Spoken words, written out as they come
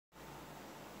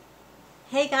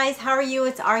Hey guys, how are you?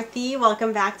 It's Arthi.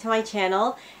 Welcome back to my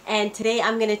channel. And today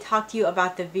I'm going to talk to you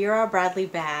about the Vera Bradley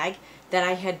bag that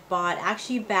I had bought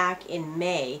actually back in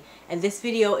May. And this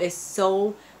video is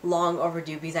so long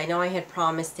overdue because I know I had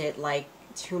promised it like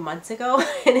 2 months ago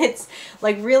and it's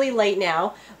like really late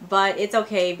now, but it's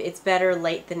okay. It's better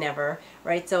late than never,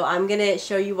 right? So I'm going to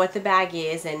show you what the bag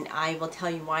is and I will tell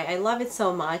you why I love it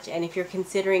so much. And if you're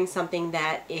considering something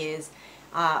that is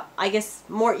I guess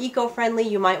more eco-friendly,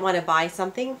 you might want to buy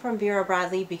something from Vera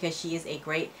Bradley because she is a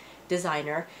great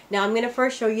designer. Now I'm going to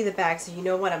first show you the bag so you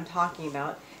know what I'm talking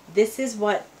about. This is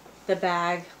what the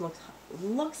bag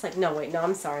looks like. No, wait, no,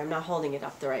 I'm sorry. I'm not holding it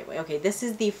up the right way. Okay, this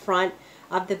is the front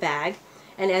of the bag.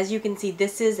 And as you can see,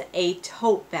 this is a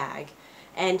tote bag.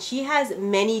 And she has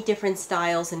many different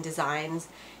styles and designs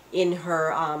in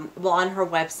her, well, on her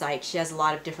website. She has a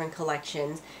lot of different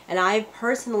collections. And I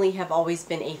personally have always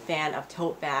been a fan of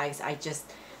tote bags. I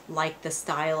just like the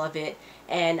style of it.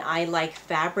 And I like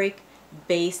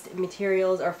fabric-based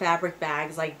materials or fabric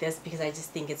bags like this because I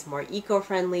just think it's more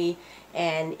eco-friendly.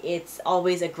 And it's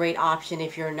always a great option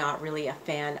if you're not really a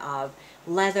fan of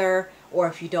leather or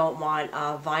if you don't want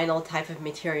a vinyl type of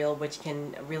material, which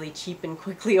can really cheapen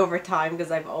quickly over time because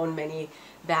I've owned many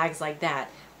bags like that.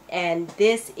 And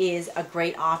this is a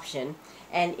great option,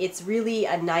 and it's really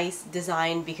a nice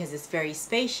design because it's very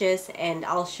spacious, and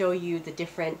I'll show you the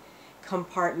different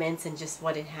compartments and just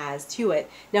what it has to it.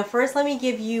 Now first let me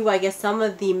give you, I guess, some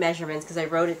of the measurements because I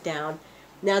wrote it down.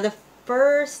 Now the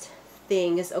first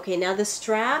thing is, okay, now the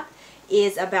strap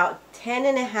is about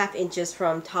 10.5 inches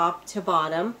from top to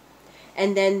bottom,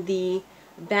 and then the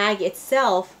bag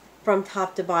itself from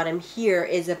top to bottom here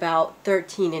is about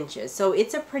 13 inches. So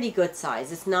it's a pretty good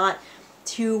size. It's not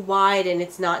too wide and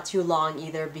it's not too long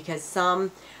either, because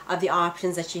some of the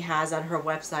options that she has on her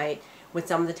website with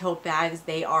some of the tote bags,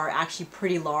 they are actually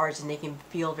pretty large and they can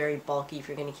feel very bulky if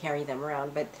you're going to carry them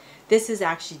around. But this is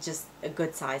actually just a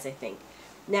good size, I think.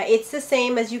 Now it's the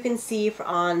same as you can see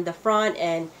on the front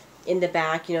and in the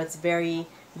back. You know, it's very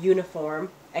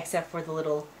uniform except for the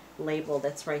little label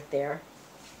that's right there.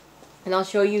 And I'll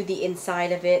show you the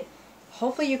inside of it.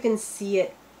 Hopefully you can see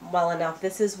it well enough.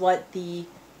 This is what the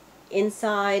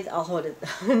inside, I'll hold it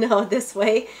no, this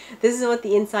way. This is what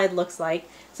the inside looks like.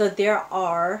 So there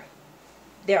are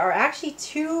actually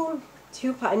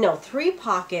three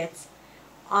pockets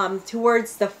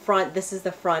towards the front. This is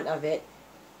the front of it,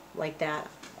 like that.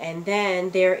 And then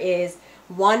there is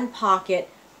one pocket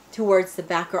towards the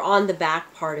back, or on the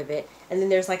back part of it. And then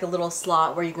there's like a little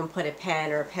slot where you can put a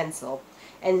pen or a pencil.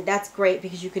 And that's great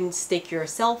because you can stick your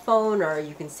cell phone, or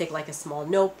you can stick like a small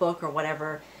notebook or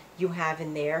whatever you have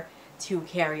in there to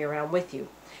carry around with you.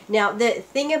 Now the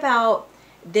thing about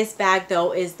this bag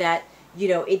though is that, you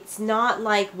know, it's not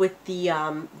like with the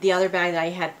other bag that I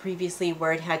had previously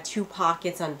where it had two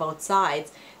pockets on both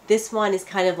sides. This one is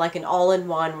kind of like an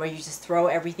all-in-one where you just throw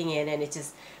everything in and it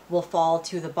just will fall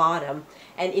to the bottom.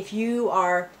 And if you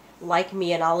are like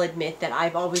me, and I'll admit that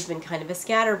I've always been kind of a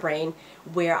scatterbrain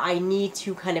where I need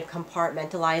to kind of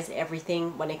compartmentalize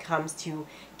everything when it comes to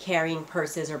carrying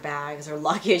purses or bags or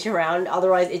luggage around.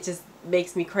 Otherwise it just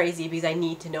makes me crazy because I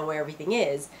need to know where everything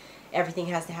is. Everything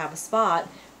has to have a spot.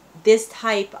 This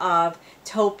type of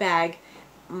tote bag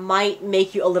might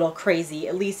make you a little crazy,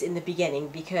 at least in the beginning,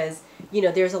 because, you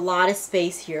know, there's a lot of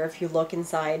space here if you look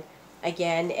inside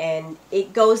again, and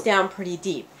it goes down pretty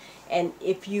deep. And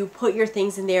if you put your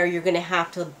things in there, you're going to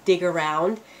have to dig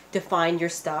around to find your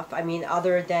stuff. I mean,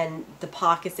 other than the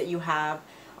pockets that you have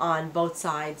on both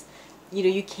sides, you know,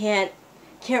 you can't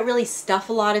really stuff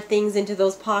a lot of things into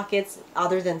those pockets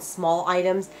other than small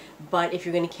items. But if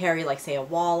you're going to carry, like, say, a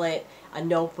wallet, a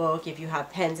notebook, if you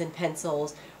have pens and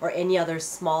pencils, or any other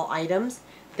small items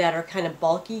that are kind of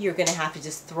bulky, you're going to have to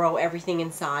just throw everything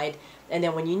inside. And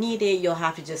then when you need it, you'll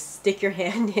have to just stick your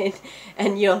hand in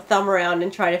and, you know, thumb around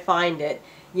and try to find it.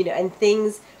 You know, and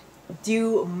things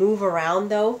do move around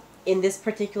though. In this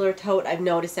particular tote, I've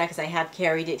noticed that because I have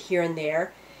carried it here and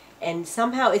there. And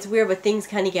somehow it's weird, but things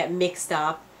kind of get mixed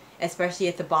up, especially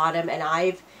at the bottom. And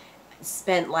I've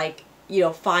spent, like, you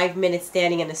know, 5 minutes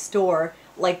standing in a store,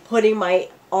 like putting my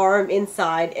arm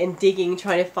inside and digging,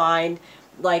 trying to find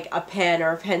like a pen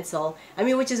or a pencil. I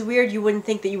mean, which is weird. You wouldn't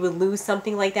think that you would lose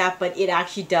something like that, but it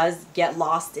actually does get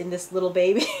lost in this little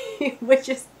baby, which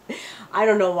is, I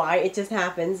don't know why. It just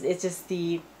happens. It's just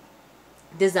the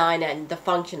design and the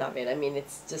function of it. I mean,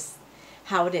 it's just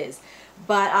how it is.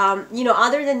 But, you know,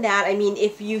 other than that, I mean,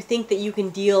 if you think that you can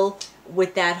deal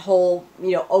with that whole,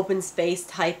 you know, open space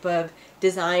type of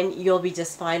design, you'll be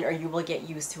just fine, or you will get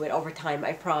used to it over time,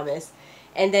 I promise.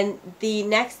 And then the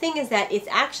next thing is that it's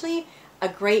actually a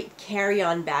great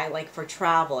carry-on bag, like for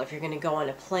travel. If you're going to go on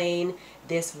a plane,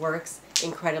 this works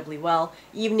incredibly well.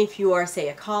 Even if you are, say,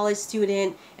 a college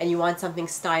student and you want something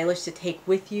stylish to take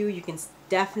with you, you can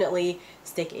definitely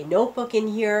stick a notebook in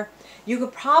here. You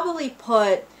could probably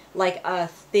put like a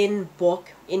thin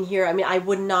book in here. I mean, I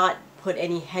would not put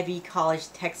any heavy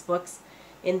college textbooks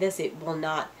in this. It will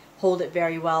not hold it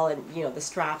very well, and you know, the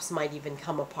straps might even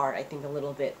come apart, I think, a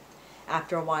little bit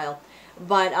after a while.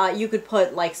 But you could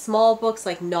put like small books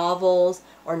like novels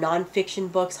or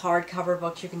nonfiction books, hardcover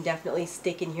books. You can definitely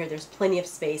stick in here. There's plenty of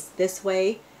space this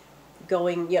way,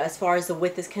 going, you know, as far as the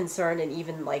width is concerned, and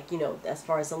even like, you know, as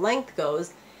far as the length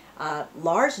goes.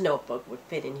 Large notebook would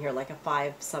fit in here, like a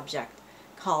 5-subject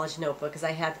college notebook, because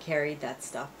I have carried that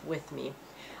stuff with me.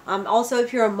 Also,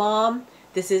 if you're a mom,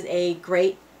 this is a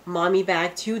great mommy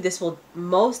bag too. This will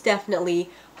most definitely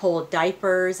hold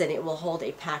diapers, and it will hold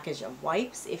a package of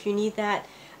wipes if you need that.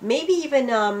 Maybe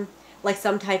even like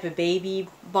some type of baby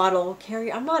bottle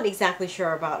carrier. I'm not exactly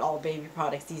sure about all baby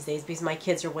products these days because my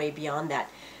kids are way beyond that.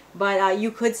 But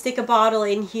you could stick a bottle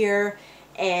in here,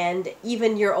 and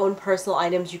even your own personal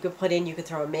items you could put in. You could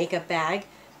throw a makeup bag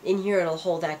in here. It'll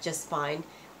hold that just fine.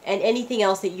 And anything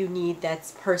else that you need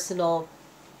that's personal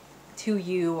to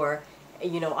you, or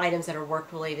you know, items that are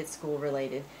work related, school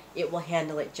related, it will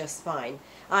handle it just fine.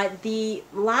 The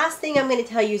last thing I'm going to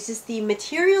tell you is just the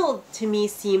material to me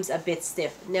seems a bit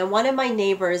stiff. Now, one of my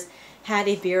neighbors had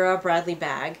a Vera Bradley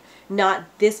bag, not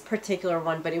this particular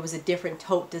one, but it was a different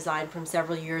tote design from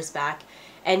several years back,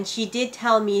 and she did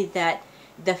tell me that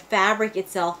the fabric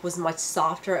itself was much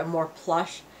softer and more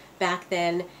plush back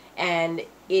then, and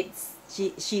it's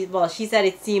she said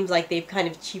it seems like they've kind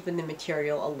of cheapened the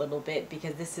material a little bit,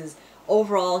 because this is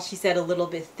overall, she said, a little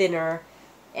bit thinner,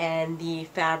 and the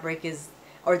fabric is,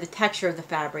 or the texture of the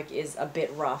fabric is a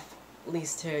bit rough, at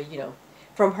least to, you know,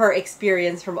 from her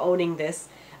experience from owning this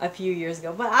a few years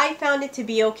ago. But I found it to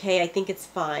be okay. I think it's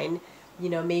fine. You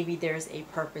know, maybe there's a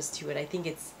purpose to it. I think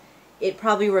it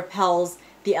probably repels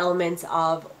the elements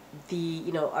of the,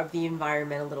 you know, of the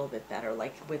environment a little bit better,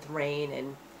 like with rain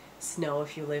and snow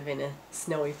if you live in a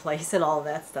snowy place and all of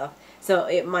that stuff. So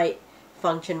it might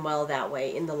function well that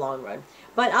way in the long run.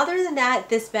 But other than that,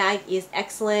 this bag is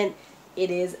excellent.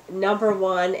 It is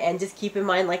 #1, and just keep in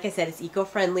mind, like I said, it's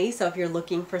eco-friendly. So if you're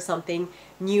looking for something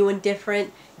new and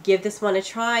different, give this one a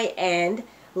try and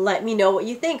let me know what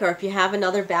you think. Or if you have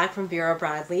another bag from Vera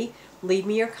Bradley, leave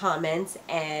me your comments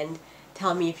and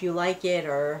tell me if you like it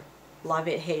or love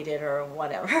it, hate it, or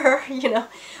whatever, you know.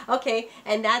 Okay,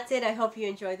 and that's it. I hope you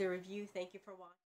enjoyed the review. Thank you for watching.